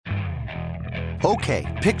Okay,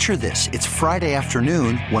 picture this. It's Friday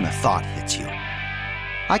afternoon when a thought hits you.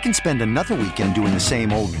 I can spend another weekend doing the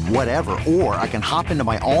same old whatever, or I can hop into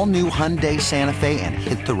my all-new Hyundai Santa Fe and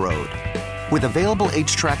hit the road. With available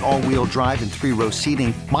H-Track all-wheel drive and 3-row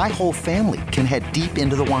seating, my whole family can head deep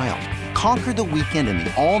into the wild. Conquer the weekend in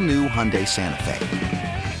the all-new Hyundai Santa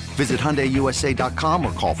Fe. Visit HyundaiUSA.com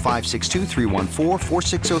or call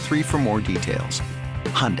 562-314-4603 for more details.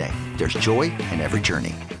 Hyundai, there's joy in every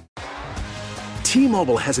journey.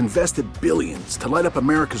 T-Mobile has invested billions to light up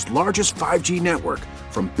America's largest 5G network,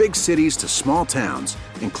 from big cities to small towns,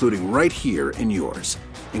 including right here in yours.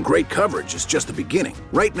 And great coverage is just the beginning.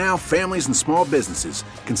 Right now, families and small businesses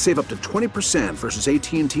can save up to 20% versus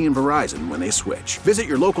AT&T and Verizon when they switch. Visit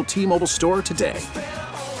your local T-Mobile store today.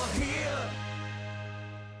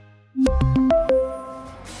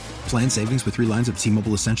 Plan savings with 3 lines of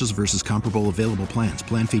T-Mobile Essentials versus comparable available plans.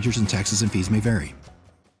 Plan features and taxes and fees may vary.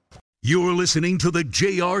 You're listening to the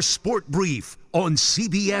JR Sport Brief on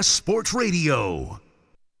CBS Sports Radio.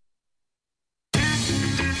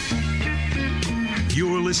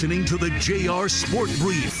 You're listening to the JR Sport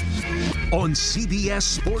Brief on CBS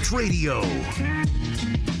Sports Radio.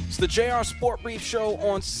 It's the JR Sport Brief show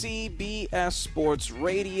on CBS Sports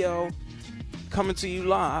Radio, coming to you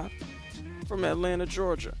live from Atlanta,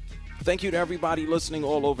 Georgia. Thank you to everybody listening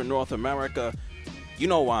all over North America. You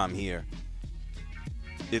know why I'm here.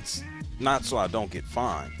 It's not so I don't get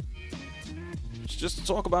fined. It's just to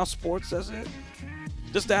talk about sports, that's it.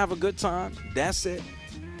 Just to have a good time, that's it.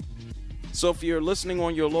 So if you're listening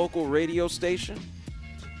on your local radio station,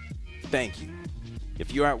 thank you.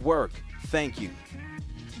 If you're at work, thank you.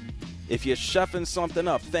 If you're chefing something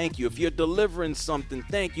up, thank you. If you're delivering something,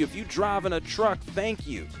 thank you. If you're driving a truck, thank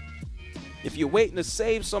you. If you're waiting to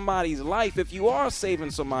save somebody's life, if you are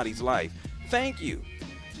saving somebody's life, thank you.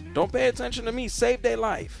 Don't pay attention to me, save their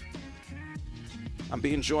life. I'm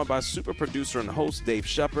being joined by super producer and host Dave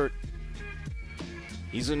Shepard.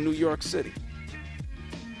 He's in New York City.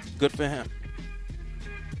 Good for him.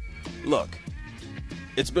 Look,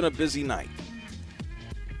 it's been a busy night.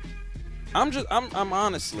 I'm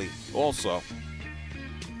honestly also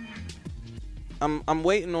I'm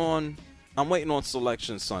waiting on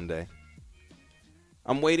Selection Sunday.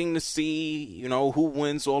 I'm waiting to see, who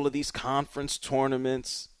wins all of these conference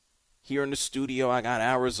tournaments. Here in the studio, I got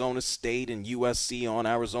Arizona State and USC on.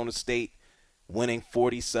 Arizona State winning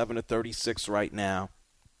 47-36 right now.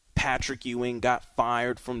 Patrick Ewing got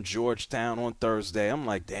fired from Georgetown on Thursday. I'm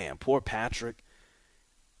like, damn, poor Patrick.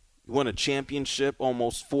 He won a championship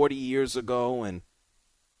almost 40 years ago, and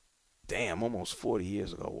damn, almost 40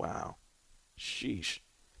 years ago. Wow. Sheesh.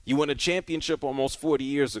 You win a championship almost 40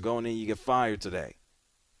 years ago, and then you get fired today.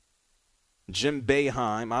 Jim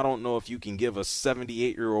Boeheim, I don't know if you can give a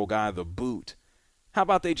 78-year-old guy the boot. How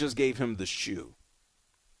about they just gave him the shoe?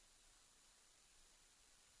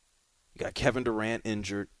 You got Kevin Durant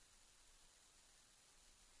injured.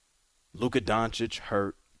 Luka Doncic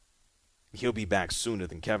hurt. He'll be back sooner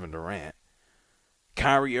than Kevin Durant.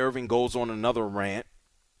 Kyrie Irving goes on another rant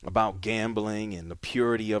about gambling and the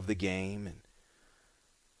purity of the game. And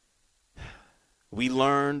we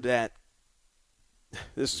learned that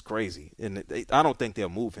this is crazy, and I don't think they'll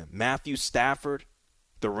move him. Matthew Stafford,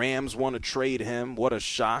 the Rams want to trade him. What a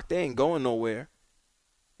shock. They ain't going nowhere.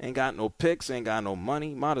 Ain't got no picks, ain't got no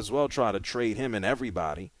money. Might as well try to trade him and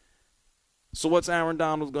everybody. So what's Aaron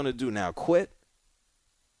Donald going to do now? Quit?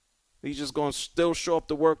 He's just going to still show up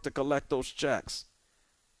to work to collect those checks.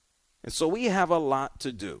 And so we have a lot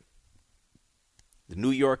to do. The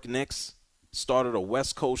New York Knicks started a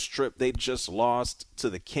West Coast trip. They just lost to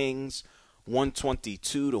the Kings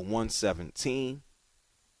 122-117.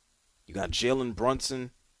 You got Jalen Brunson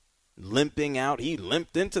limping out. He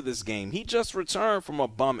limped into this game. He just returned from a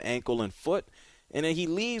bum ankle and foot, and then he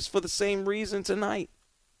leaves for the same reason tonight.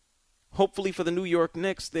 Hopefully for the New York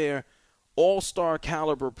Knicks, their all-star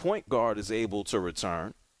caliber point guard is able to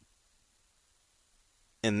return.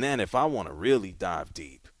 And then if I want to really dive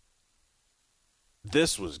deep,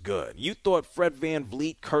 this was good. You thought Fred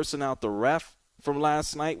VanVleet cursing out the ref from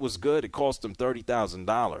last night was good? It cost him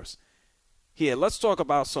 $30,000. Here, let's talk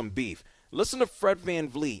about some beef. Listen to Fred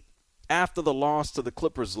VanVleet after the loss to the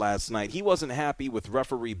Clippers last night. He wasn't happy with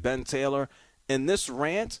referee Ben Taylor. And this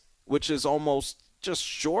rant, which is almost just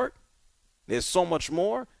short, there's so much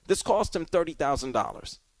more, this cost him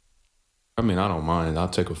 $30,000. I mean, I don't mind. I'll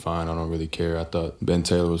take a fine. I don't really care. I thought Ben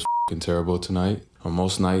Taylor was terrible tonight. On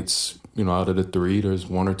most nights, out of the 3, there's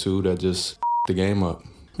 1 or 2 that just the game up.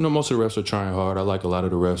 Most of the refs are trying hard. I like a lot of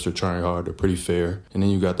the refs are trying hard. They're pretty fair. And then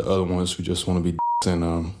you got the other ones who just want to be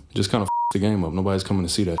and just kind of the game up. Nobody's coming to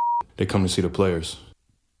see that. They come to see the players.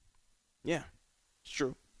 Yeah. It's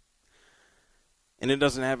true. And it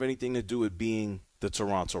doesn't have anything to do with being the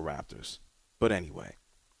Toronto Raptors. But anyway,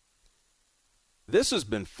 this has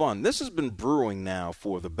been fun. This has been brewing now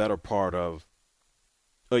for the better part of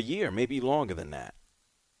a year, maybe longer than that.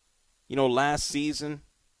 You know, last season,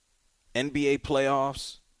 NBA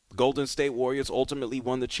playoffs, Golden State Warriors ultimately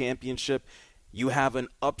won the championship. You have an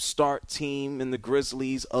upstart team in the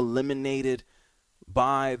Grizzlies eliminated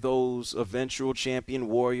by those eventual champion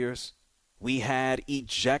Warriors. We had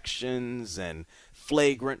ejections and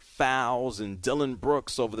flagrant fouls, and Dillon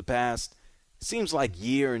Brooks over the past, seems like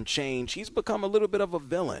year and change, he's become a little bit of a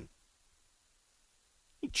villain.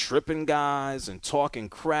 He tripping guys and talking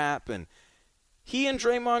crap, and he and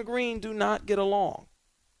Draymond Green do not get along.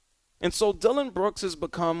 And so Dillon Brooks has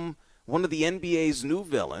become one of the NBA's new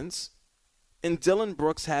villains, and Dillon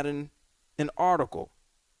Brooks had an article,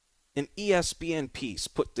 an ESPN piece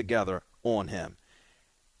put together on him.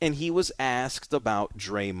 And he was asked about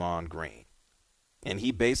Draymond Green. And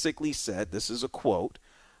he basically said, this is a quote,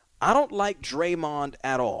 "I don't like Draymond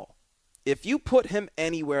at all. If you put him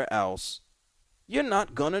anywhere else, you're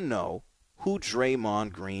not going to know who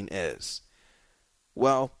Draymond Green is."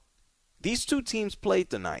 Well, these two teams played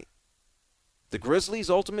tonight. The Grizzlies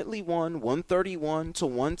ultimately won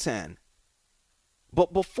 131-110.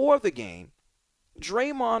 But before the game,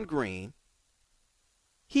 Draymond Green,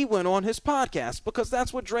 he went on his podcast, because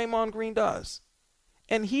that's what Draymond Green does.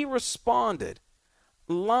 And he responded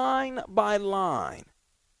line by line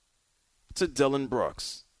to Dillon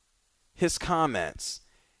Brooks, his comments,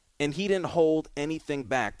 and he didn't hold anything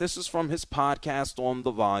back. This is from his podcast on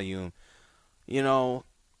The Volume. You know,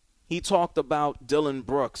 he talked about Dillon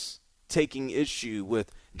Brooks taking issue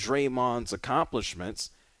with Draymond's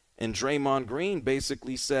accomplishments, and Draymond Green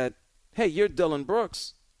basically said, "Hey, you're Dillon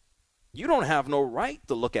Brooks. You don't have no right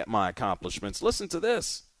to look at my accomplishments. Listen to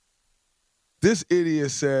this." This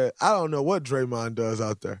idiot said, "I don't know what Draymond does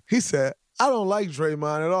out there." He said, "I don't like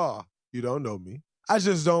Draymond at all. You don't know me. I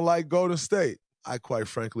just don't like Golden State. I quite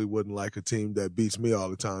frankly wouldn't like a team that beats me all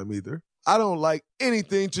the time either. I don't like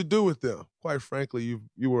anything to do with them. Quite frankly,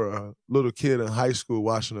 you were a little kid in high school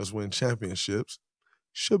watching us win championships.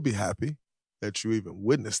 Should be happy that you even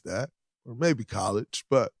witnessed that, or maybe college,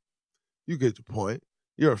 but you get the point.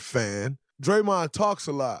 You're a fan. Draymond talks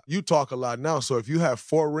a lot. You talk a lot now, so if you have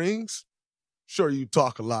 4 rings, sure, you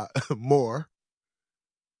talk a lot more.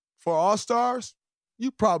 For All-Stars,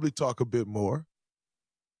 you probably talk a bit more.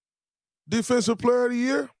 Defensive Player of the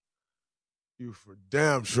Year, you for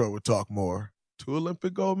damn sure would talk more. 2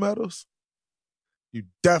 Olympic gold medals, you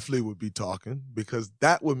definitely would be talking, because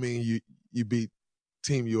that would mean you beat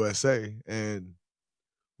Team USA, and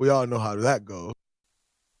we all know how that goes.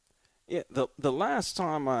 Yeah, the last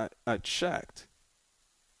time I checked,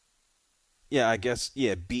 I guess,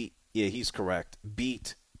 he's correct.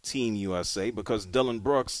 Beat Team USA, because Dillon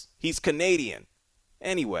Brooks, he's Canadian.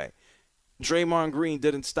 Anyway, Draymond Green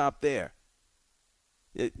didn't stop there.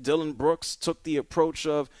 Dillon Brooks took the approach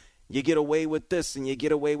of, you get away with this and you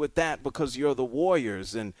get away with that because you're the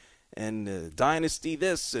Warriors and dynasty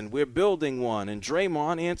this, and we're building one. And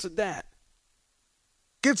Draymond answered that.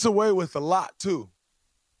 Gets away with a lot, too.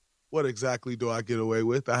 What exactly do I get away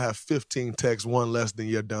with? I have 15 texts, 1 less than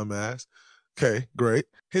your dumb ass. Okay, great.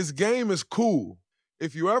 His game is cool.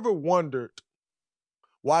 If you ever wondered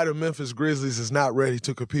why the Memphis Grizzlies is not ready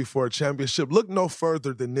to compete for a championship, look no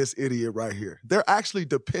further than this idiot right here. They're actually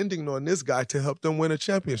depending on this guy to help them win a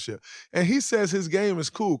championship. And he says his game is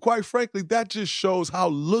cool. Quite frankly, that just shows how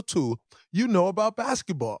little you know about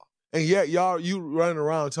basketball. And yet, you running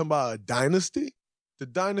around talking about a dynasty? The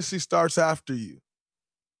dynasty starts after you,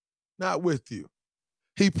 not with you.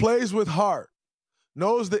 He plays with heart,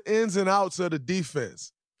 knows the ins and outs of the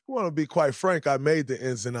defense. I want to be quite frank, I made the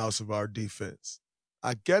ins and outs of our defense.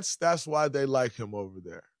 I guess that's why they like him over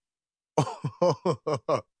there.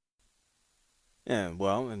 Yeah,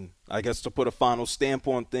 well, and I guess to put a final stamp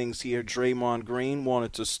on things here, Draymond Green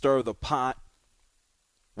wanted to stir the pot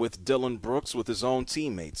with Dillon Brooks, with his own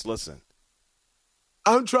teammates. Listen.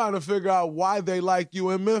 I'm trying to figure out why they like you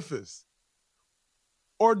in Memphis.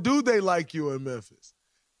 Or do they like you in Memphis?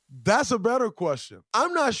 That's a better question.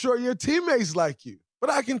 I'm not sure your teammates like you, but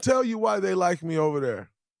I can tell you why they like me over there.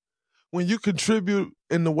 When you contribute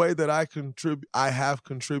in the way that I have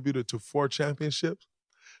contributed to 4 championships,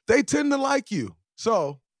 they tend to like you.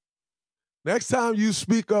 So, next time you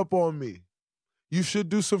speak up on me, you should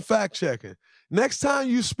do some fact checking. Next time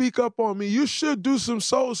you speak up on me, you should do some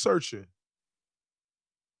soul searching.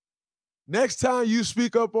 Next time you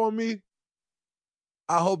speak up on me,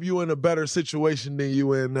 I hope you're in a better situation than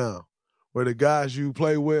you in now, where the guys you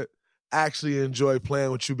play with, actually enjoy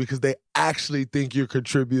playing with you because they actually think you're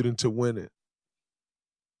contributing to winning.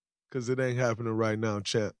 Because it ain't happening right now,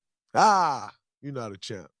 champ. You're not a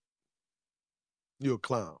champ. You're a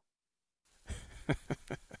clown.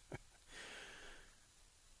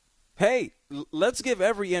 Hey, let's give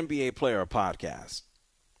every NBA player a podcast.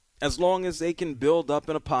 As long as they can build up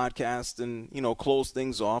in a podcast and, close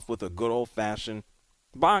things off with a good old-fashioned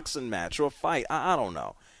boxing match or a fight. I don't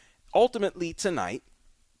know. Ultimately, tonight,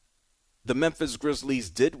 the Memphis Grizzlies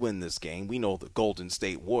did win this game. We know the Golden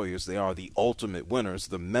State Warriors, they are the ultimate winners.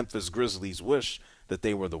 The Memphis Grizzlies wish that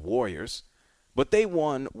they were the Warriors. But they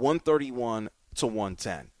won 131-110.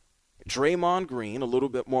 Draymond Green, a little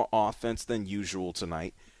bit more offense than usual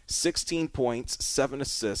tonight. 16 points, 7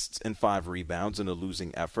 assists, and 5 rebounds in a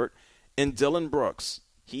losing effort. And Dillon Brooks,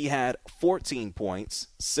 he had 14 points,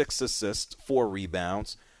 6 assists, 4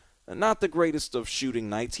 rebounds. Not the greatest of shooting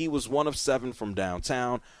nights. He was 1 of 7 from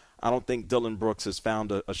downtown. I don't think Dillon Brooks has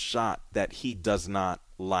found a shot that he does not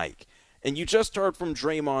like. And you just heard from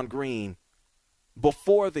Draymond Green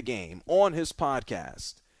before the game on his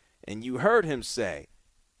podcast. And you heard him say,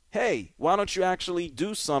 hey, why don't you actually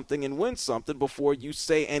do something and win something before you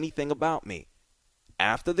say anything about me?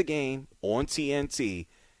 After the game on TNT,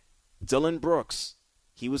 Dillon Brooks,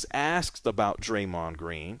 he was asked about Draymond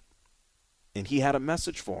Green, and he had a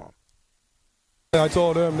message for him. I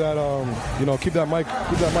told him that, keep that mic.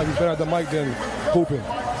 He's better at the mic than hooping. You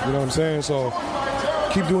know what I'm saying? So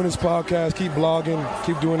keep doing this podcast, keep blogging,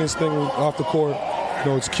 keep doing this thing off the court.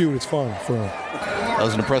 It's cute, it's fun for him. That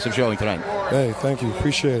was an impressive showing tonight. Hey, thank you.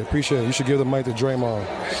 Appreciate it. You should give the mic to Draymond.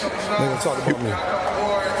 Make him talk about me.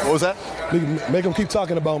 What was that? Make him keep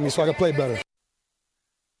talking about me so I can play better.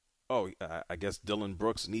 Oh, I guess Dillon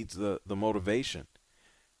Brooks needs the motivation.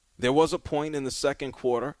 There was a point in the second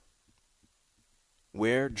quarter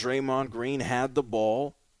where Draymond Green had the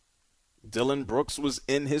ball. Dillon Brooks was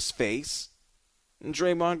in his face. And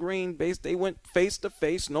Draymond Green, they went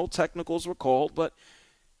face-to-face. No technicals were called, but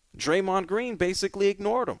Draymond Green basically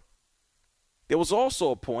ignored him. There was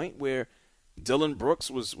also a point where Dillon Brooks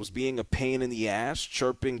was being a pain in the ass,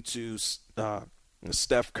 chirping to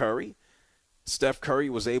Steph Curry. Steph Curry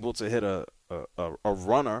was able to hit a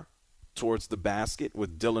runner towards the basket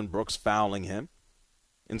with Dillon Brooks fouling him.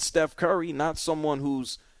 And Steph Curry, not someone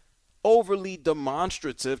who's overly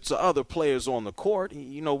demonstrative to other players on the court.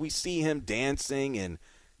 We see him dancing and,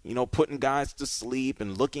 putting guys to sleep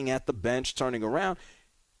and looking at the bench, turning around.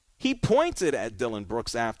 He pointed at Dillon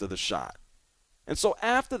Brooks after the shot. And so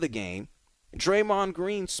after the game, Draymond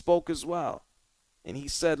Green spoke as well. And he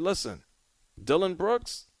said, listen, Dillon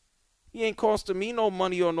Brooks, he ain't costing me no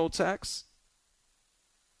money or no tax.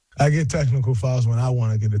 I get technical fouls when I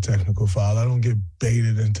want to get a technical foul. I don't get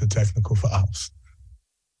baited into technical fouls.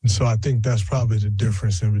 And so I think that's probably the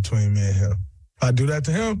difference in between me and him. If I do that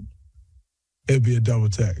to him, it'd be a double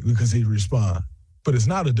tech because he'd respond. But it's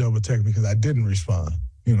not a double tech because I didn't respond.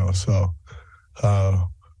 So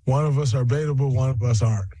one of us are baitable, one of us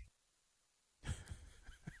aren't.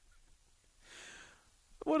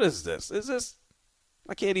 What is this?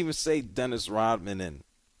 I can't even say Dennis Rodman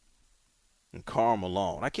and Karl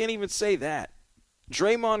Malone. I can't even say that.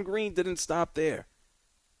 Draymond Green didn't stop there.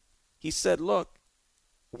 He said, look,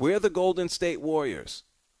 we're the Golden State Warriors.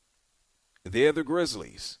 They're the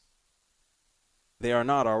Grizzlies. They are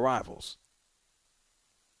not our rivals.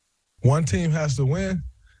 One team has to win,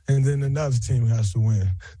 and then another team has to win.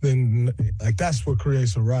 Then, that's what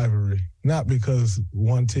creates a rivalry. Not because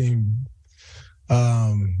one team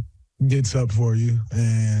gets up for you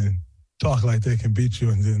and talk like they can beat you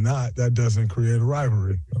and then not. That doesn't create a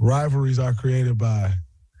rivalry. Rivalries are created by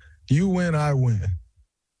you win, I win.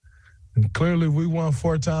 And clearly we won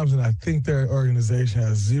 4 times, and I think their organization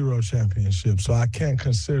has 0 championships, so I can't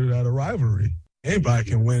consider that a rivalry. Anybody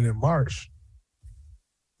can win in March.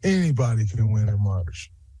 Anybody can win in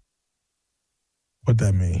March. What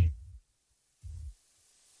that mean?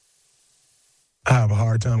 I have a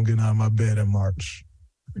hard time getting out of my bed in March.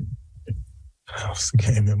 What's the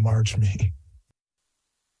game in March mean?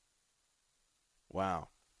 Wow.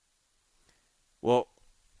 Well,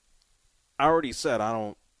 I already said I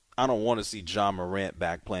don't want to see Ja Morant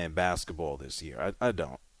back playing basketball this year. I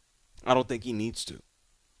don't. I don't think he needs to.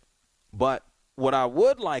 But what I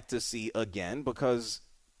would like to see again, because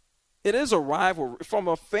it is a rivalry from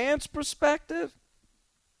a fan's perspective,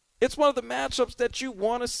 it's one of the matchups that you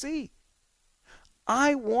want to see.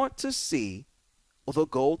 I want to see the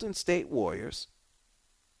Golden State Warriors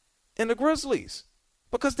and the Grizzlies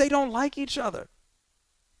because they don't like each other.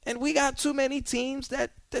 And we got too many teams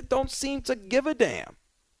that don't seem to give a damn.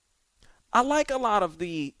 I like a lot of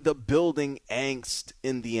the building angst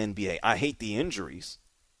in the NBA. I hate the injuries.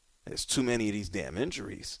 There's too many of these damn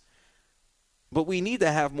injuries. But we need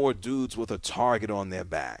to have more dudes with a target on their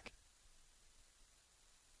back.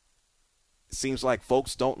 It seems like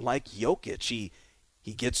folks don't like Jokic.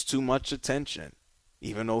 He gets too much attention,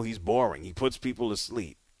 even though he's boring. He puts people to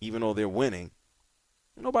sleep, even though they're winning.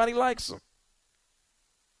 Nobody likes him.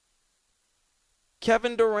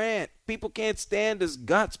 Kevin Durant, people can't stand his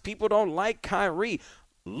guts. People don't like Kyrie.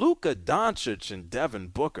 Luka Doncic and Devin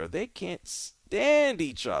Booker, they can't stand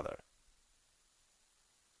each other.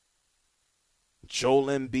 Joel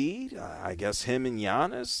Embiid, I guess him and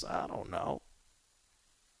Giannis, I don't know.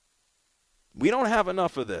 We don't have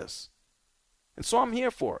enough of this. And so I'm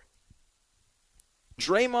here for it.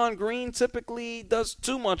 Draymond Green typically does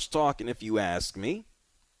too much talking, if you ask me.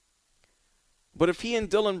 But if he and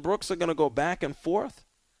Dillon Brooks are going to go back and forth,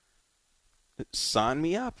 sign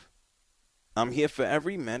me up. I'm here for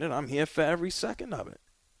every minute. I'm here for every second of it.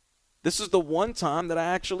 This is the one time that I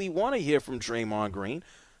actually want to hear from Draymond Green,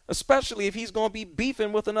 especially if he's going to be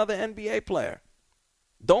beefing with another NBA player.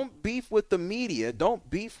 Don't beef with the media. Don't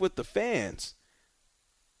beef with the fans.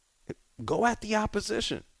 Go at the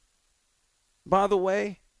opposition. By the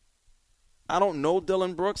way, I don't know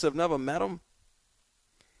Dillon Brooks. I've never met him.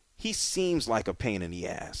 He seems like a pain in the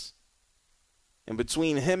ass. And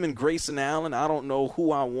between him and Grayson Allen, I don't know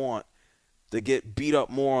who I want to get beat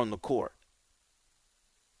up more on the court.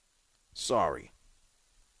 Sorry.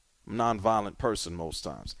 I'm a nonviolent person most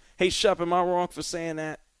times. Hey, Shep, am I wrong for saying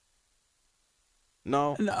that?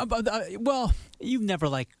 No? Well, you've never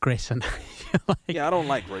liked Grayson. Yeah, I don't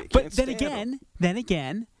like Grayson. But then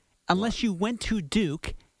again, unless you went to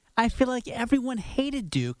Duke, I feel like everyone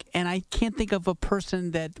hated Duke, and I can't think of a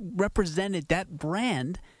person that represented that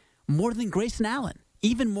brand more than Grayson Allen,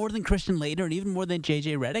 even more than Christian Laettner, and even more than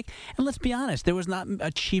J.J. Redick. And let's be honest, there was not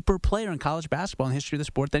a cheaper player in college basketball in the history of the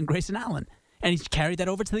sport than Grayson Allen, and he's carried that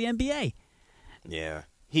over to the NBA. Yeah,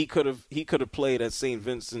 he could have played at St.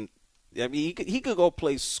 Vincent. I mean, he could go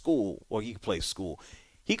play school, or he could play school.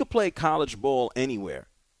 He could play college ball anywhere.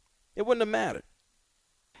 It wouldn't have mattered.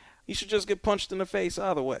 He should just get punched in the face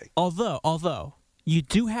either way. Although, you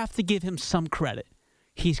do have to give him some credit.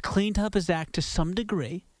 He's cleaned up his act to some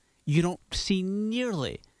degree. You don't see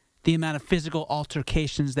nearly the amount of physical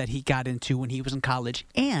altercations that he got into when he was in college.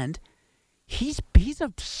 And he's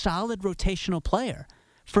a solid rotational player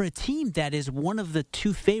for a team that is one of the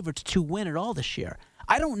two favorites to win it all this year.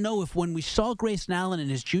 I don't know if when we saw Grayson Allen in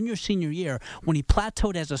his senior year, when he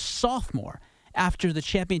plateaued as a sophomore, after the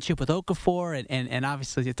championship with Okafor and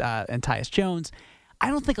obviously and Tyus Jones, I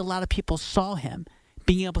don't think a lot of people saw him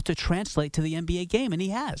being able to translate to the NBA game, and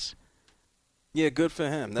he has. Yeah, good for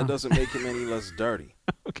him. That doesn't make him any less dirty.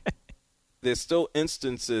 Okay. There's still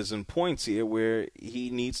instances and points here where he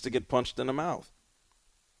needs to get punched in the mouth.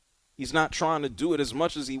 He's not trying to do it as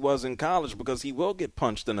much as he was in college because he will get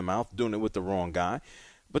punched in the mouth doing it with the wrong guy.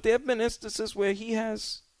 But there have been instances where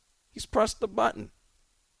he's pressed the button,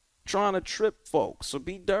 trying to trip folks or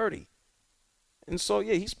be dirty. And so,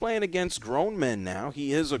 yeah, he's playing against grown men now.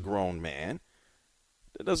 He is a grown man.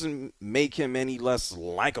 That doesn't make him any less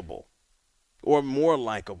likable or more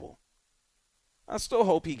likable. I still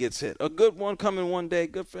hope he gets hit. A good one coming one day,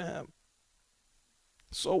 good for him.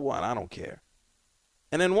 So what? I don't care.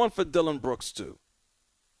 And then one for Dillon Brooks, too.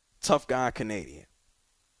 Tough guy Canadian.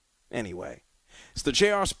 Anyway, it's the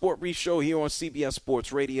JR Sport Brief Show here on CBS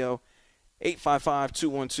Sports Radio.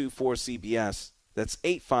 855-212-4CBS. That's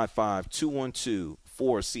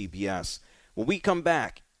 855-212-4CBS. When we come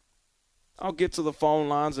back, I'll get to the phone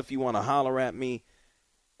lines if you want to holler at me.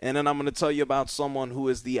 And then I'm going to tell you about someone who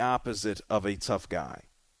is the opposite of a tough guy.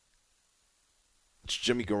 It's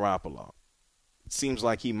Jimmy Garoppolo. It seems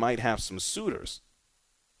like he might have some suitors.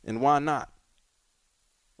 And why not?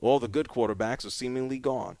 All the good quarterbacks are seemingly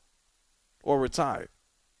gone. Or retired.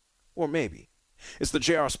 Or maybe. It's the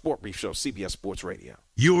JR Sport Brief Show, CBS Sports Radio.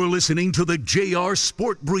 You're listening to the JR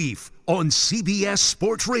Sport Brief on CBS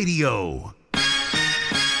Sports Radio.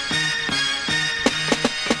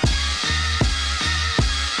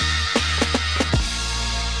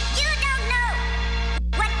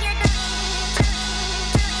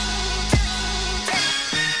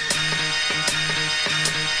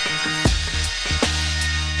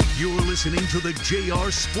 Listening to the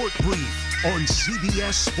JR Sport Brief on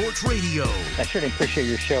CBS Sports Radio. I certainly appreciate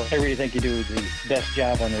your show. I really think you do the best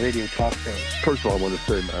job on the radio talk show. First of all, I want to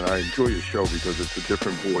say, man, I enjoy your show because it's a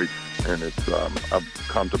different voice, and it's I've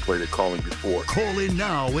contemplated calling before. Call in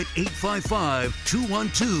now at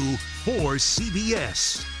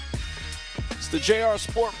 855-212-4CBS. It's the JR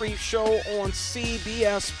Sport Brief Show on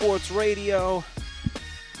CBS Sports Radio.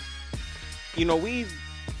 You know,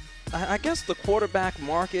 I guess the quarterback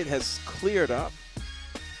market has cleared up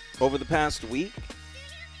over the past week.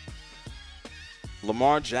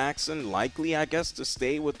 Lamar Jackson likely, I guess, to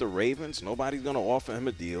stay with the Ravens. Nobody's going to offer him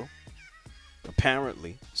a deal.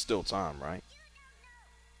 Apparently, still time, right?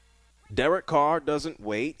 Derek Carr doesn't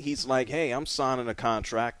wait. He's like, hey, I'm signing a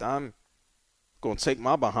contract. I'm going to take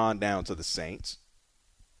my behind down to the Saints.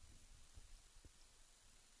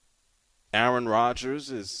 Aaron Rodgers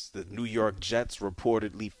is the New York Jets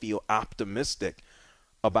reportedly feel optimistic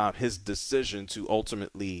about his decision to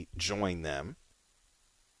ultimately join them.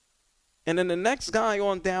 And then the next guy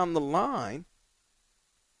on down the line,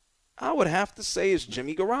 I would have to say, is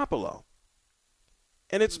Jimmy Garoppolo.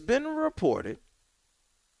 And it's been reported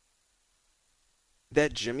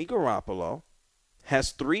that Jimmy Garoppolo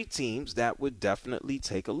has 3 teams that would definitely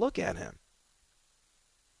take a look at him.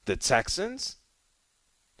 The Texans,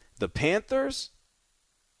 the Panthers,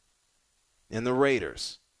 and the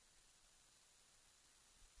Raiders.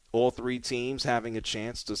 All 3 teams having a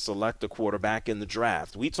chance to select a quarterback in the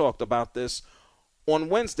draft. We talked about this on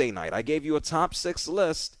Wednesday night. I gave you a top 6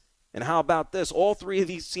 list, and how about this? All 3 of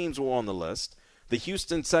these teams were on the list. The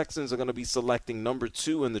Houston Texans are going to be selecting number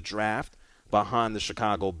 2 in the draft behind the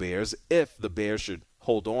Chicago Bears, if the Bears should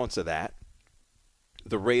hold on to that.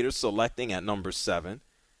 The Raiders selecting at number 7.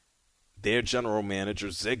 Their general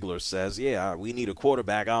manager, Ziegler, says, yeah, we need a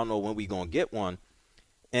quarterback. I don't know when we're going to get one.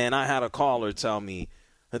 And I had a caller tell me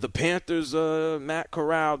that the Panthers, Matt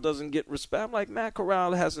Corral, doesn't get respect. I'm like, Matt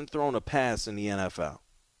Corral hasn't thrown a pass in the NFL.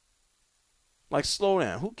 Like, slow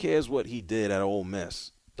down. Who cares what he did at Ole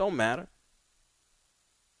Miss? Don't matter.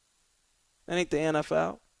 That ain't the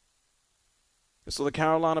NFL. So the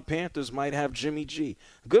Carolina Panthers might have Jimmy G.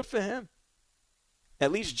 Good for him.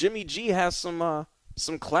 At least Jimmy G has some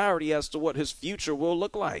clarity as to what his future will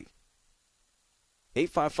look like.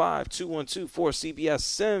 855-212-4CBS.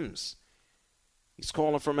 Sims. He's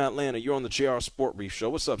calling from Atlanta. You're on the JR Sport Brief Show.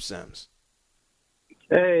 What's up, Sims?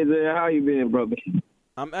 Hey there, how you been, brother?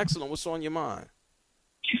 I'm excellent. What's on your mind?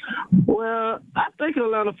 Well, I think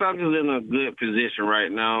Atlanta Falcons in a good position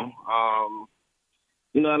right now.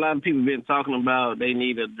 A lot of people have been talking about they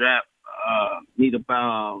need a draft,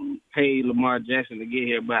 pay Lamar Jackson to get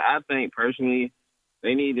here. But I think personally,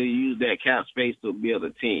 they need to use that cap space to build a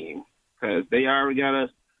team because they already got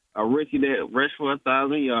a rookie that rushed for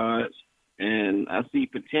 1,000 yards, and I see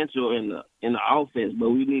potential in the offense. But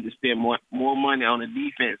we need to spend more money on the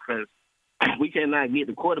defense because we cannot get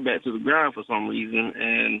the quarterback to the ground for some reason.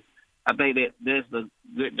 And I think that's the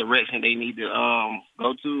good direction they need to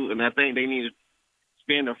go to, and I think they need to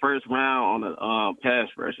spend the first round on a pass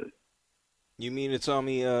rusher. You mean to tell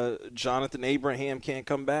me Jonathan Abraham can't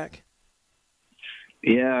come back?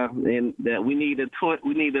 Yeah, and that we need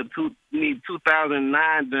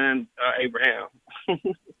 2009 done Abraham.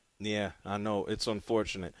 Yeah, I know. It's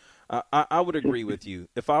unfortunate. I would agree with you.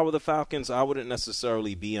 If I were the Falcons, I wouldn't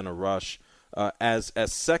necessarily be in a rush. As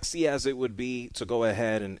sexy as it would be to go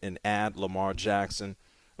ahead and add Lamar Jackson,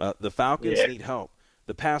 the Falcons need help.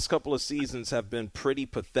 The past couple of seasons have been pretty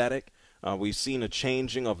pathetic. We've seen a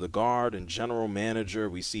changing of the guard and general manager.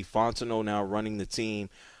 We see Fontenot now running the team.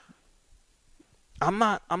 I'm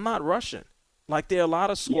not rushing. Like, there are a lot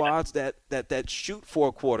of squads that shoot for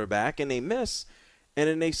a quarterback and they miss, and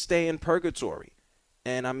then they stay in purgatory.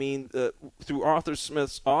 And, I mean, through Arthur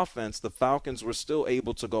Smith's offense, the Falcons were still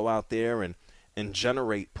able to go out there and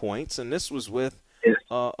generate points. And this was with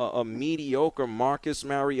a mediocre Marcus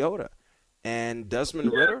Mariota. And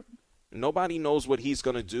Desmond Ridder, nobody knows what he's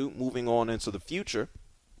going to do moving on into the future.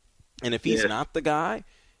 And if he's not the guy,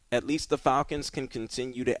 at least the Falcons can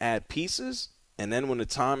continue to add pieces. And then when the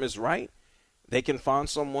time is right, they can find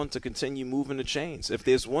someone to continue moving the chains. If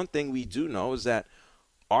there's one thing we do know is that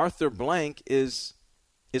Arthur Blank is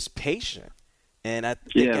patient. And I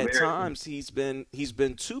think at times he's been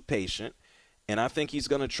too patient. And I think he's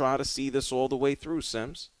going to try to see this all the way through,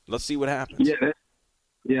 Sims. Let's see what happens.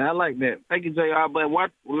 Yeah, I like that. Thank you, JR. But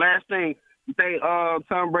last thing, you think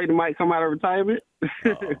Tom Brady might come out of retirement?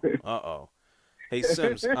 Uh-oh. Hey,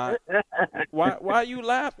 Sims, why you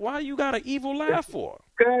laugh? Why you got an evil laugh for?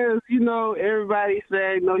 Because, everybody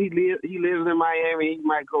said, he lives in Miami. He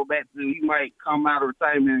might come out of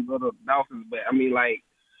retirement and go to the Dolphins. But,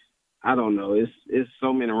 I don't know. It's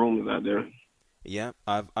so many rumors out there. Yeah,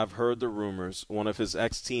 I've heard the rumors. One of his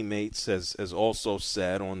ex-teammates has also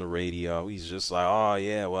said on the radio, he's just like, oh,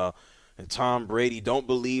 yeah, well, and Tom Brady, don't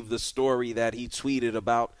believe the story that he tweeted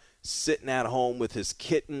about sitting at home with his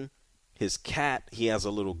kitten, his cat. He has a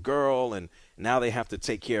little girl, and now they have to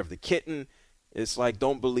take care of the kitten. It's like,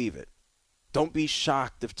 don't believe it. Don't be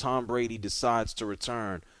shocked if Tom Brady decides to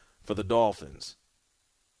return for the Dolphins.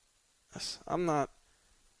 I'm not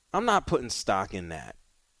putting stock in that.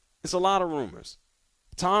 It's a lot of rumors.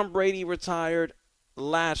 Tom Brady retired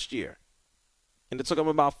last year, and it took him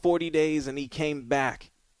about 40 days, and he came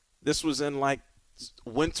back. This was in like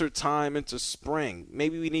winter time into spring.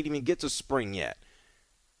 Maybe we didn't even get to spring yet.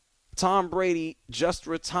 Tom Brady just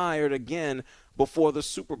retired again before the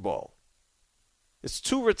Super Bowl. It's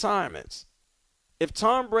 2 retirements. If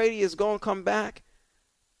Tom Brady is going to come back,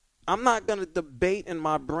 I'm not going to debate in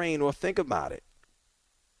my brain or think about it.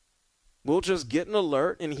 We'll just get an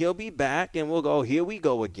alert, and he'll be back, and we'll go, here we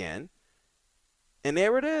go again. And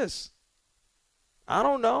there it is. I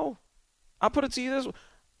don't know. I'll put it to you this way.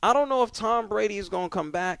 I don't know if Tom Brady is going to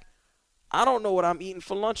come back. I don't know what I'm eating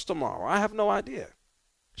for lunch tomorrow. I have no idea.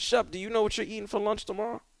 Shep, do you know what you're eating for lunch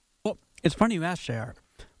tomorrow? Well, it's funny you asked, JR,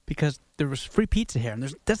 because there was free pizza here, and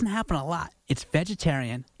it doesn't happen a lot. It's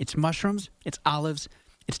vegetarian, it's mushrooms, it's olives,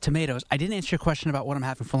 it's tomatoes. I didn't answer your question about what I'm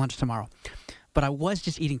having for lunch tomorrow, but I was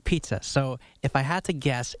just eating pizza. So if I had to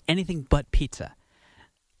guess, anything but pizza.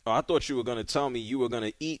 Oh, I thought you were going to tell me you were going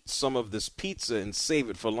to eat some of this pizza and save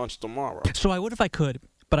it for lunch tomorrow. So I would if I could,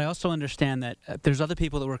 but I also understand that there's other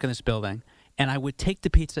people that work in this building, and I would take the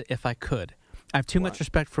pizza if I could. I have too much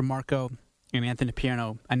respect for Marco and Anthony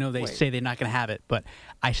Pierno. I know they say they're not going to have it, but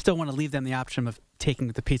I still want to leave them the option of taking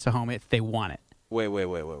the pizza home if they want it. Wait.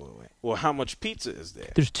 Well, how much pizza is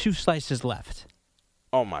there? There's 2 slices left.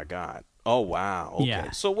 Oh, my God. Oh, wow. Okay.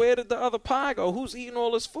 Yeah. So where did the other pie go? Who's eating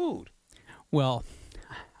all this food? Well,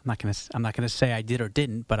 I'm not gonna say I did or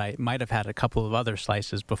didn't, but I might have had a couple of other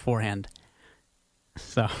slices beforehand.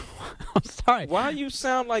 So, I'm sorry. Why you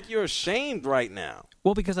sound like you're ashamed right now?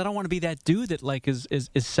 Well, because I don't want to be that dude that like is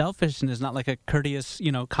selfish and is not like a courteous,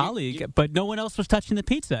 colleague. But no one else was touching the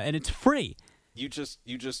pizza, and it's free. You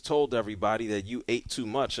just told everybody that you ate too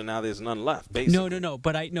much, and now there's none left. Basically. No.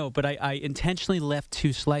 But I intentionally left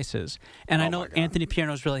 2 slices, and I know Anthony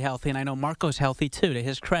Pierno's really healthy, and I know Marco's healthy too, to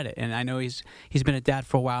his credit, and I know he's been a dad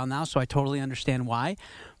for a while now, so I totally understand why.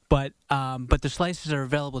 But the slices are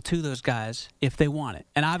available to those guys if they want it,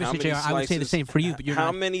 and obviously, JR, I would say the same for you. But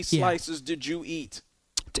how many slices did you eat?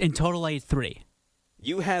 In total, I ate 3.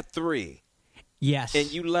 You had 3. Yes. And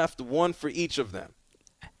you left 1 for each of them.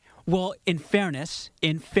 Well, in fairness,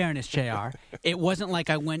 JR, it wasn't like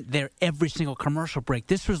I went there every single commercial break.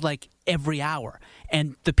 This was like every hour,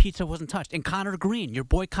 and the pizza wasn't touched. And Connor Green, your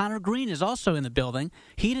boy Connor Green, is also in the building.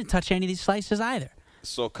 He didn't touch any of these slices either.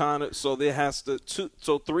 So there has to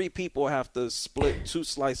 3 people have to split 2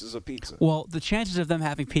 slices of pizza. Well, the chances of them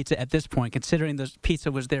having pizza at this point, considering the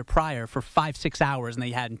pizza was there prior for 5-6 hours and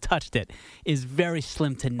they hadn't touched it, is very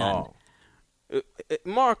slim to none. Oh.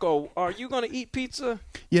 Marco, are you going to eat pizza?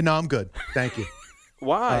 Yeah, no, I'm good. Thank you.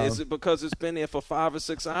 Why? Is it because it's been there for 5 or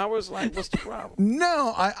 6 hours? Like, what's the problem?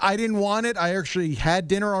 No, I didn't want it. I actually had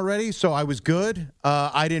dinner already, so I was good.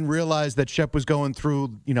 I didn't realize that Shep was going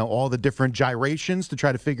through, all the different gyrations to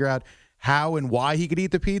try to figure out how and why he could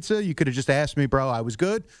eat the pizza. You could have just asked me, bro. I was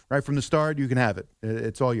good. Right from the start, you can have it.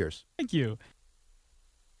 It's all yours. Thank you.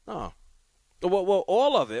 Oh. Well,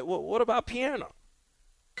 all of it. What about Pierno?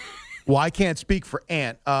 Well, I can't speak for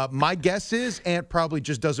Ant. My guess is Ant probably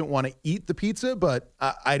just doesn't want to eat the pizza, but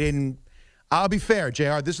I didn't. I'll be fair,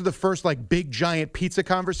 JR. This is the first big giant pizza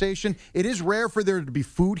conversation. It is rare for there to be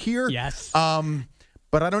food here. Yes.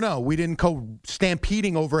 But I don't know. We didn't go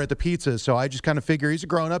stampeding over at the pizza, so I just kind of figure he's a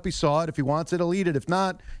grown up. He saw it. If he wants it, he'll eat it. If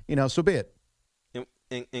not, so be it.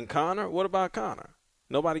 And Connor? What about Connor?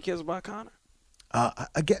 Nobody cares about Connor?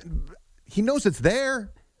 Again, he knows it's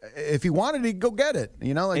there. If he wanted, he'd go get it.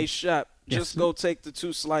 Hey, Shep, just go take the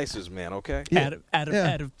 2 slices, man, okay? Yeah.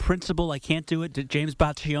 Out of principle, I can't do it. James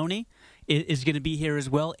Baccioni is going to be here as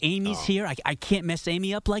well. Amy's here. I can't mess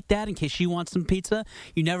Amy up like that in case she wants some pizza.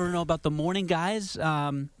 You never know about the morning guys.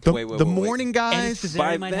 The morning guys?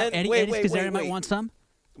 Eddie Scazzeri might want some.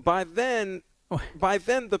 By then,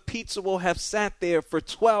 the pizza will have sat there for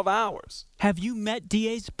 12 hours. Have you met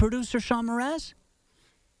DA's producer, Sean Mraz?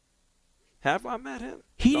 Have I met him?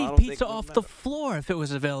 He'd eat pizza off the floor if it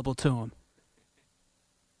was available to him.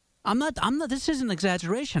 I'm not. This isn't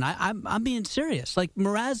exaggeration. I'm being serious. Like,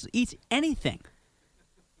 Mraz eats anything.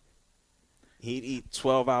 He'd eat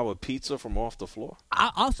 12-hour pizza from off the floor?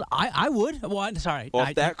 I would. Well, sorry.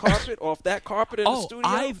 Off that carpet? Off that carpet in the studio?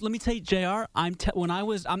 Let me tell you, JR,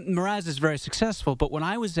 Mraz is very successful, but when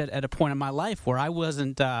I was at a point in my life where I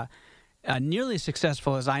wasn't nearly as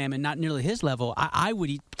successful as I am and not nearly his level, I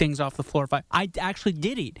would eat things off the floor. If I actually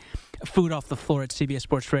did eat food off the floor at CBS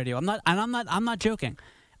Sports Radio. I'm not joking.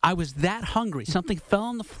 I was that hungry. Something fell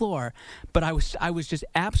on the floor, but I was just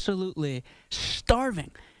absolutely starving.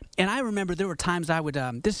 And I remember there were times I would.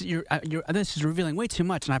 This is revealing way too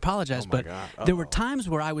much, and I apologize. But there were times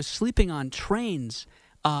where I was sleeping on trains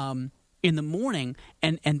in the morning,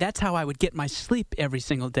 and that's how I would get my sleep every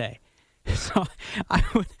single day. So I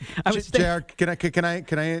would. JR, can I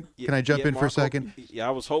jump in for a second? Yeah,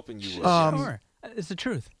 I was hoping you would. Sure. It's the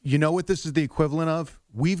truth. You know what this is the equivalent of?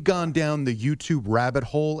 We've gone down the YouTube rabbit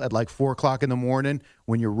hole at like 4 o'clock in the morning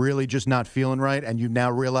when you're really just not feeling right, and you now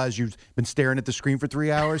realize you've been staring at the screen for 3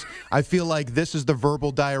 hours. I feel like this is the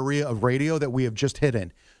verbal diarrhea of radio that we have just hit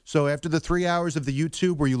in. So after the 3 hours of the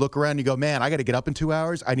YouTube where you look around and you go, man, I got to get up in 2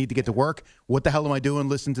 hours. I need to get to work. What the hell am I doing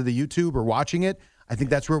listening to the YouTube or watching it? I think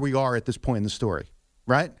that's where we are at this point in the story,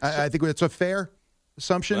 right? I think that's a fair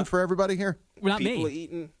assumption for everybody here. Not People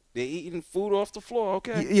me. They're eating food off the floor,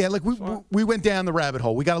 okay? Yeah, like we went down the rabbit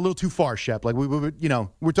hole. We got a little too far, Shep. Like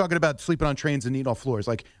we're talking about sleeping on trains and eating off floors.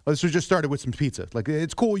 Like this was just started with some pizza. Like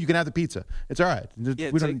it's cool, you can have the pizza. It's all right.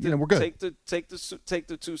 Yeah, we're good. Take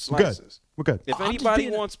the 2 slices. We're good. If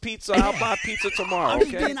anybody wants pizza, I'll buy pizza tomorrow.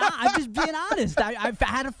 Okay? I'm just being honest. I've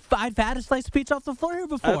had a slice of pizza off the floor here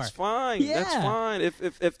before. That's fine. Yeah. That's fine.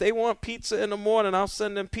 If they want pizza in the morning, I'll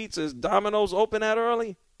send them pizza. Is Domino's open that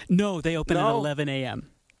early? No, they open at 11 a.m.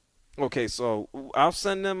 Okay, so I'll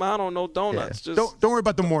send them. I don't know, donuts. Yeah. Just don't worry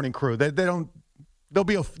about the morning crew. They don't. They'll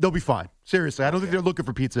be fine. Seriously, I don't think they're looking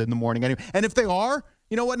for pizza in the morning anyway. And if they are,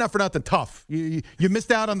 you know what? Not for nothing. Tough. You missed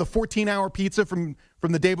out on the 14-hour pizza from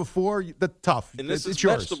the day before. That's tough. And this is it's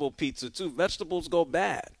yours. vegetable pizza too. Vegetables go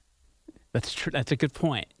bad. That's true. That's a good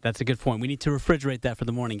point. We need to refrigerate that for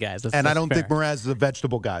the morning, guys. I don't think Mraz is a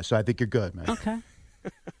vegetable guy, so I think you're good, man. Okay.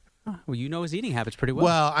 Well, you know his eating habits pretty well.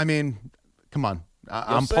 Well, I mean, come on.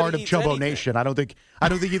 I'm part of Chubbo Nation. I don't think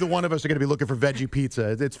either one of us are going to be looking for veggie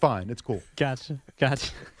pizza. It's fine. It's cool. Gotcha.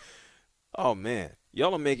 Oh, man.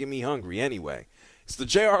 Y'all are making me hungry anyway. It's the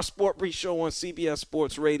JR Sport Brief Show on CBS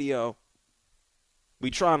Sports Radio.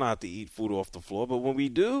 We try not to eat food off the floor, but when we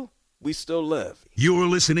do, we still live. You're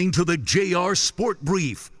listening to the JR Sport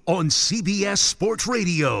Brief on CBS Sports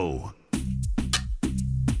Radio.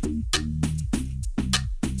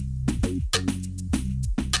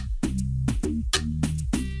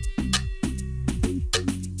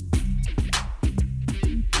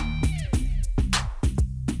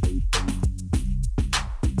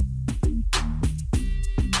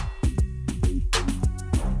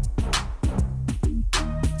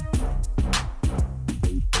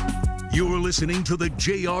 You're listening to the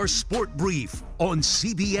JR Sport Brief on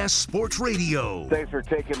CBS Sports Radio. Thanks for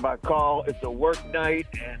taking my call. It's a work night,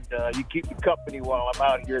 and you keep me company while I'm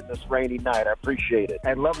out here this rainy night. I appreciate it.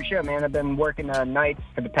 I love your show, man. I've been working nights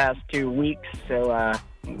for the past 2 weeks, so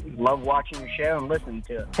love watching your show and listening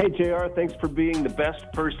to it. Hey, JR, thanks for being the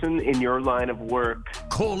best person in your line of work.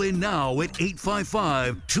 Call in now at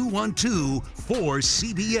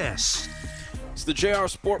 855-212-4CBS. It's the JR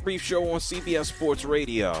Sport Brief Show on CBS Sports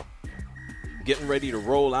Radio. Getting ready to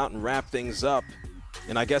roll out and wrap things up.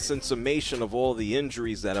 And I guess in summation of all the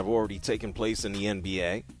injuries that have already taken place in the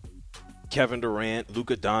NBA, Kevin Durant,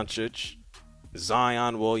 Luka Doncic,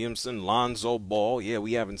 Zion Williamson, Lonzo Ball. Yeah,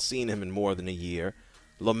 we haven't seen him in more than a year.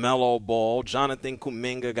 LaMelo Ball. Jonathan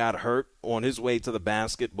Kuminga got hurt on his way to the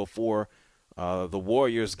basket before the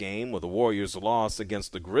Warriors game, or the Warriors lost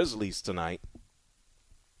against the Grizzlies tonight.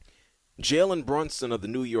 Jalen Brunson of the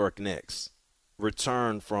New York Knicks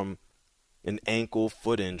returned from an ankle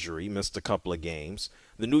foot injury, missed a couple of games.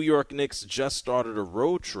 The New York Knicks just started a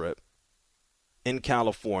road trip in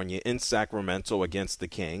California, in Sacramento, against the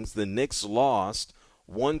Kings. The Knicks lost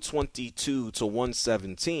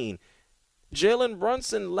 122-117. Jalen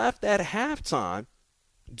Brunson left at halftime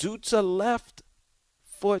due to left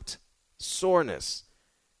foot soreness.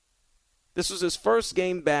 This was his first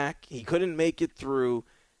game back. He couldn't make it through.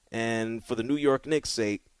 And for the New York Knicks'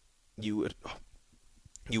 sake, you would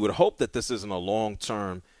hope that this isn't a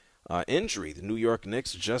long-term injury. The New York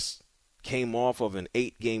Knicks just came off of an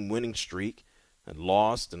 8-game winning streak and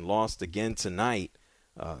lost again tonight.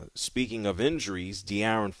 Speaking of injuries,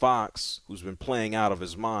 De'Aaron Fox, who's been playing out of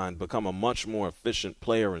his mind, become a much more efficient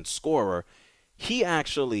player and scorer. He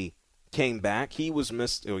actually came back. He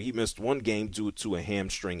missed one game due to a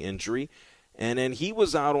hamstring injury, and then he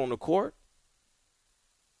was out on the court.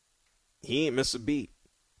 He ain't miss a beat.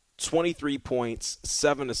 23 points,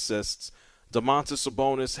 7 assists. Domantas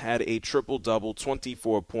Sabonis had a triple-double,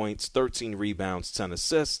 24 points, 13 rebounds, 10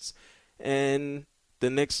 assists. And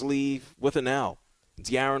the Knicks leave with an L.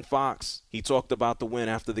 De'Aaron Fox, he talked about the win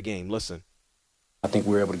after the game. Listen. I think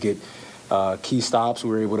we were able to get key stops.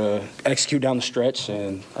 We were able to execute down the stretch,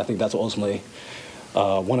 and I think that's ultimately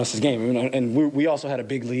won us this game. And we also had a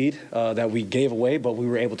big lead that we gave away, but we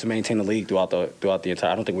were able to maintain the lead throughout the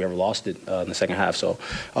entire. I don't think we ever lost it in the second half. So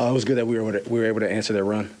it was good that we were able to answer their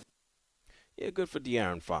run. Yeah, good for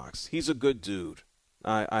De'Aaron Fox. He's a good dude.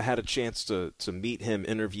 I had a chance to meet him,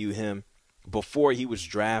 interview him before he was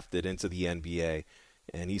drafted into the NBA,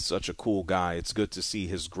 and he's such a cool guy. It's good to see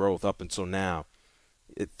his growth up until now.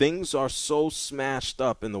 Things are so smashed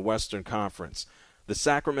up in the Western Conference. The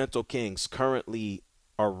Sacramento Kings currently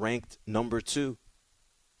are ranked number 2,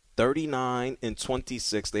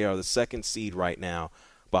 39-26. They are the second seed right now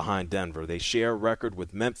behind Denver. They share a record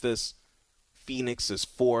with Memphis. Phoenix is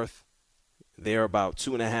 4th. They're about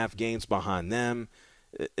 2.5 games behind them.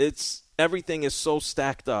 Everything is so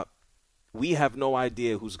stacked up. We have no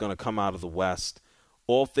idea who's going to come out of the West.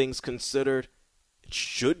 All things considered, it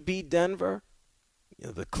should be Denver.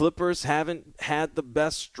 The Clippers haven't had the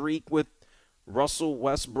best streak with Russell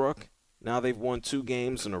Westbrook. Now they've won 2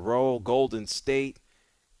 games in a row. Golden State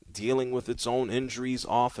dealing with its own injuries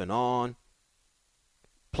off and on.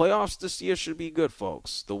 Playoffs this year should be good,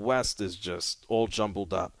 folks. The West is just all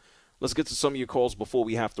jumbled up. Let's get to some of your calls before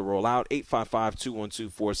we have to roll out.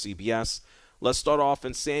 855-212-4CBS. Let's start off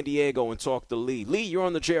in San Diego and talk to Lee. Lee, you're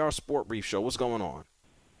on the JR Sport Brief Show. What's going on?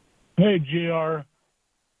 Hey, JR.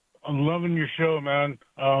 I'm loving your show, man.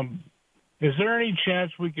 Is there any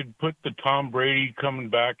chance we could put the Tom Brady coming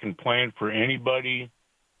back and playing for anybody?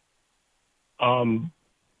 I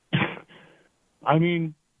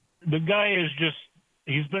mean, the guy is just,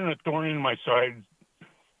 he's been a thorn in my side.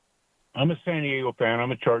 I'm a San Diego fan.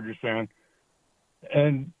 I'm a Chargers fan.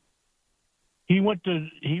 And he went to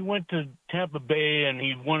Tampa Bay and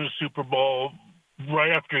he won a Super Bowl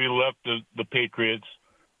right after he left the Patriots.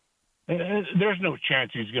 There's no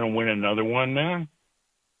chance he's going to win another one, man.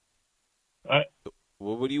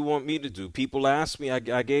 Well, what do you want me to do? People asked me.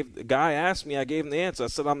 The guy asked me. I gave him the answer. I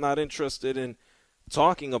said I'm not interested in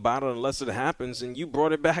talking about it unless it happens, and you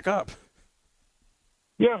brought it back up.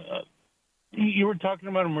 Yeah, you were talking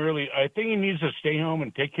about him earlier. I think he needs to stay home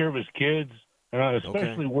and take care of his kids, and I'm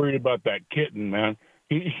especially worried about that kitten, man.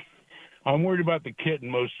 I'm worried about the kitten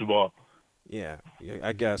most of all. Yeah,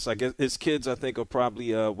 I guess his kids, I think, are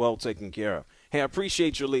probably well taken care of. Hey, I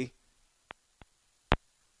appreciate you, Lee.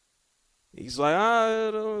 He's like,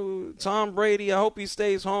 Tom Brady, I hope he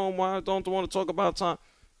stays home. Why don't want to talk about Tom?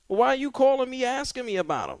 Well, why are you calling me asking me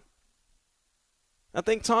about him? I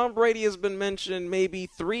think Tom Brady has been mentioned maybe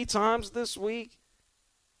 3 times this week.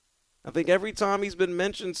 I think every time he's been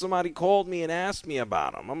mentioned, somebody called me and asked me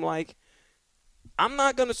about him. I'm like, I'm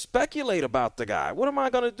not going to speculate about the guy. What am I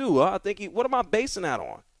going to do? What am I basing that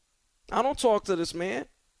on? I don't talk to this man.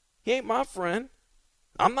 He ain't my friend.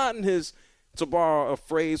 I'm not in his, to borrow a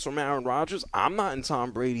phrase from Aaron Rodgers, I'm not in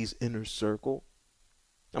Tom Brady's inner circle.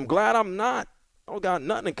 I'm glad I'm not. I don't got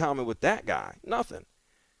nothing in common with that guy. Nothing.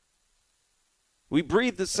 We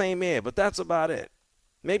breathe the same air, but that's about it.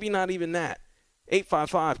 Maybe not even that.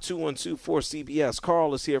 855-212-4CBS.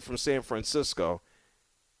 Carl is here from San Francisco.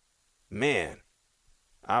 Man,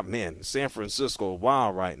 San Francisco,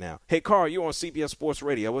 wild right now. Hey, Carl, you're on CBS Sports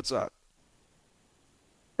Radio. What's up?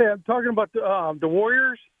 Hey, I'm talking about the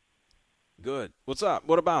Warriors. Good. What's up?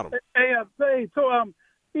 What about them? Hey, so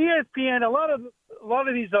ESPN, a lot of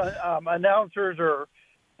these announcers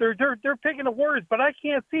they're picking the words, but I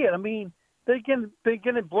can't see it. I mean, they can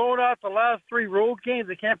blow it out the last 3 road games.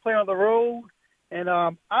 They can't play on the road, and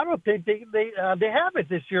I don't think they have it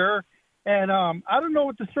this year. And I don't know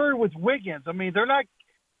what the story with Wiggins. I mean, they're not.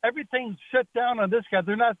 Everything's shut down on this guy.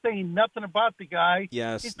 They're not saying nothing about the guy.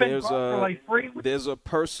 Yes, he's been gone for like 3 weeks. There's a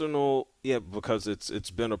personal, because it's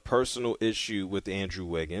been a personal issue with Andrew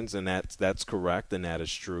Wiggins, and that's correct, and that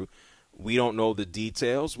is true. We don't know the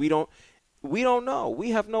details. We don't know. We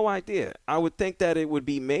have no idea. I would think that it would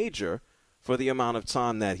be major for the amount of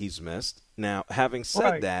time that he's missed. Now, having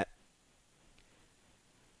said that,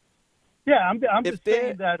 I'm just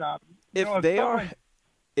saying that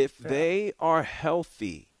if they are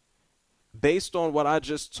healthy, based on what I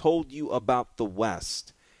just told you about the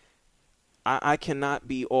West, I cannot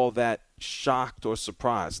be all that shocked or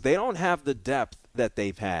surprised. They don't have the depth that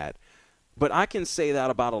they've had, but I can say that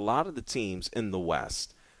about a lot of the teams in the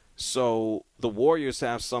West. So the Warriors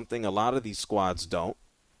have something a lot of these squads don't.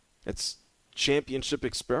 It's championship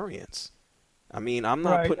experience. I mean, I'm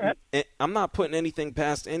not putting anything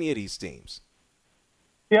past any of these teams.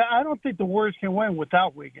 Yeah, I don't think the Warriors can win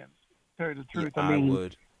without Wiggins. To tell you the truth,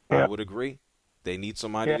 I would agree. They need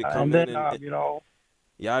somebody to come in and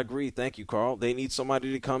Yeah, I agree. Thank you, Carl. They need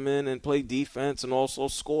somebody to come in and play defense and also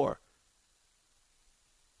score.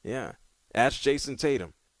 Ask Jason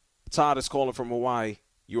Tatum. Todd is calling from Hawaii.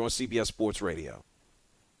 You're on CBS Sports Radio.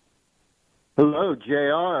 Hello,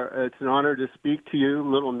 JR. It's an honor to speak to you. A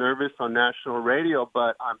little nervous on national radio,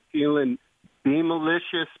 but I'm feeling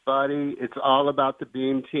Beam-alicious, buddy. It's all about the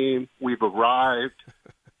Beam team. We've arrived.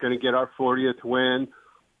 Going to get our 40th win.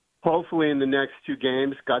 Hopefully in the next 2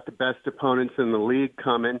 games, got the best opponents in the league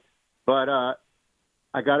coming. But I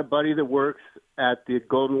got a buddy that works at the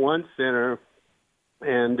Golden One Center,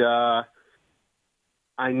 and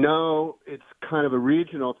I know it's kind of a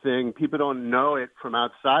regional thing. People don't know it from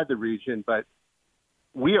outside the region, but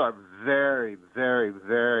we are very, very,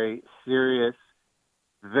 very serious,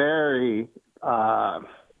 very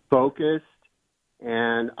focused.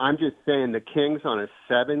 And I'm just saying the Kings on a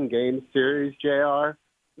 7-game series, JR,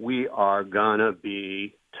 we are going to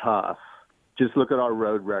be tough. Just look at our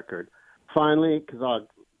road record. Finally, because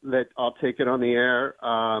I'll take it on the air,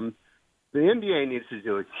 the NBA needs to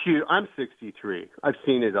do a huge – I'm 63. I've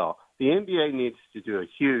seen it all. The NBA needs to do a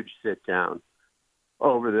huge sit-down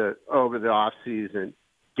over the offseason.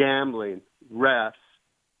 Gambling, refs,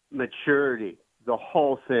 maturity, the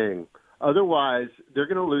whole thing. Otherwise, they're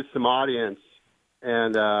going to lose some audience.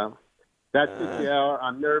 And that's it, JR.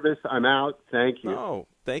 I'm nervous. I'm out. Thank you. No,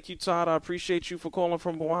 thank you, Todd. I appreciate you for calling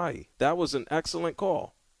from Hawaii. That was an excellent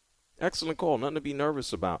call. Excellent call. Nothing to be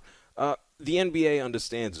nervous about. The NBA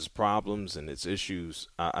understands its problems and its issues.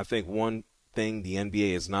 I think one thing the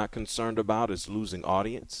NBA is not concerned about is losing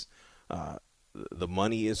audience. The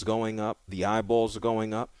money is going up. The eyeballs are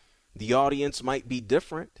going up. The audience might be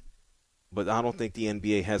different, but I don't think the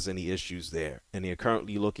NBA has any issues there. And they're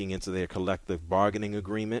currently looking into their collective bargaining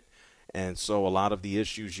agreement. And so a lot of the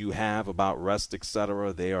issues you have about rest, et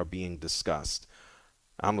cetera, they are being discussed.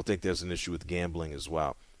 I don't think there's an issue with gambling as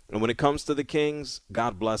well. And when it comes to the Kings,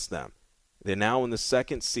 God bless them. They're now in the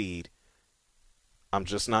 2nd seed. I'm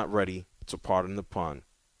just not ready to, pardon the pun,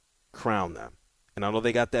 crown them. And I know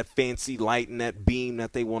they got that fancy light and that beam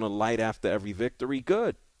that they want to light after every victory.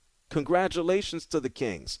 Good. Congratulations to the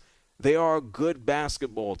Kings. They are a good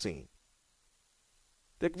basketball team.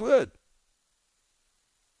 They're good.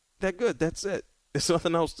 They're good. That's it. There's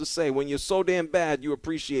nothing else to say. When you're so damn bad, you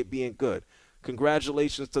appreciate being good.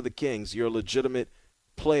 Congratulations to the Kings. You're legitimate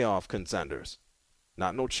playoff contenders,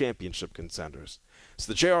 not no championship contenders. It's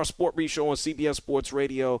the JR Sport Brief Show on CBS Sports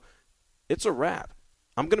Radio. It's a wrap.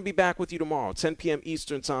 I'm going to be back with you tomorrow, 10 p.m.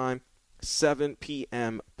 Eastern Time, 7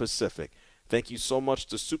 p.m. Pacific. Thank you so much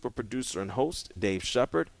to super producer and host Dave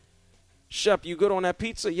Shepard. Shep, you good on that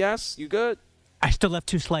pizza? Yes? You good? I still left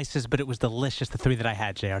 2 slices, but it was delicious, the 3 that I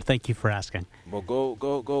had, JR. Thank you for asking. Well,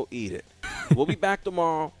 go eat it. We'll be back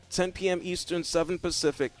tomorrow, 10 p.m. Eastern, 7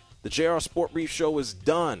 Pacific. The JR Sport Brief Show is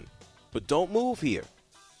done, but don't move here.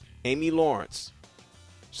 Amy Lawrence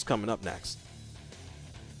is coming up next.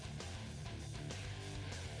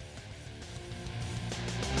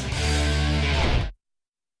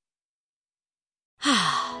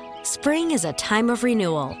 Spring is a time of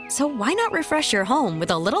renewal, so why not refresh your home with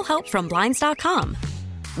a little help from Blinds.com?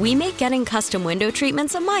 We make getting custom window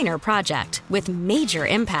treatments a minor project with major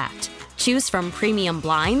impact. Choose from premium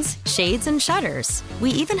blinds, shades, and shutters.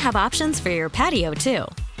 We even have options for your patio, too.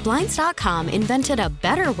 Blinds.com invented a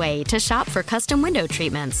better way to shop for custom window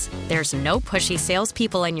treatments. There's no pushy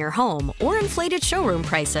salespeople in your home or inflated showroom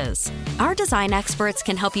prices. Our design experts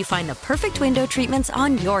can help you find the perfect window treatments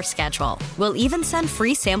on your schedule. We'll even send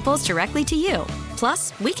free samples directly to you.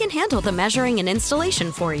 Plus, we can handle the measuring and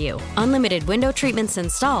installation for you. Unlimited window treatments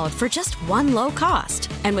installed for just one low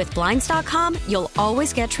cost. And with Blinds.com, you'll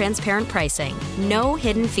always get transparent pricing. No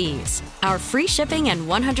hidden fees. Our free shipping and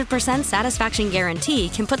 100% satisfaction guarantee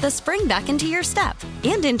can put the spring back into your step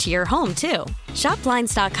and into your home, too. Shop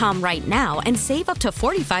Blinds.com right now and save up to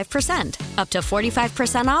 45%. Up to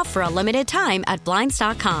 45% off for a limited time at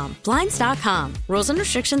Blinds.com. Blinds.com. Rules and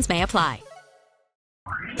restrictions may apply.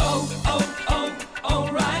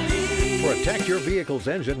 Protect your vehicle's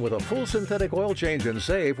engine with a full synthetic oil change and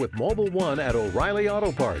save with Mobil 1 at O'Reilly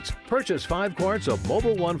Auto Parts. Purchase 5 quarts of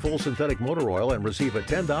Mobil 1 full synthetic motor oil and receive a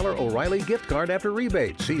 $10 O'Reilly gift card after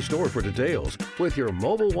rebate. See store for details. With your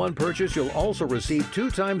Mobil 1 purchase, you'll also receive 2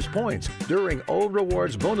 times points during O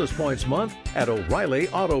Rewards Bonus Points Month at O'Reilly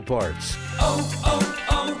Auto Parts.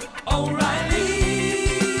 O'Reilly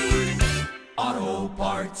Auto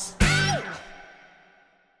Parts.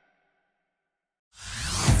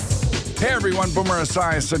 Hey everyone, Boomer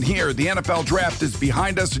Esiason here. The NFL draft is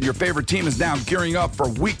behind us and your favorite team is now gearing up for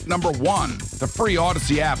week number 1. The free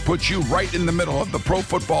Odyssey app puts you right in the middle of the pro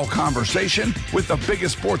football conversation with the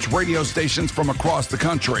biggest sports radio stations from across the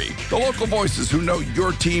country. The local voices who know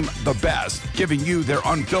your team the best, giving you their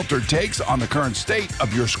unfiltered takes on the current state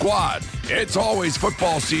of your squad. It's always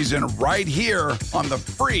football season right here on the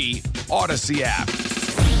free Odyssey app.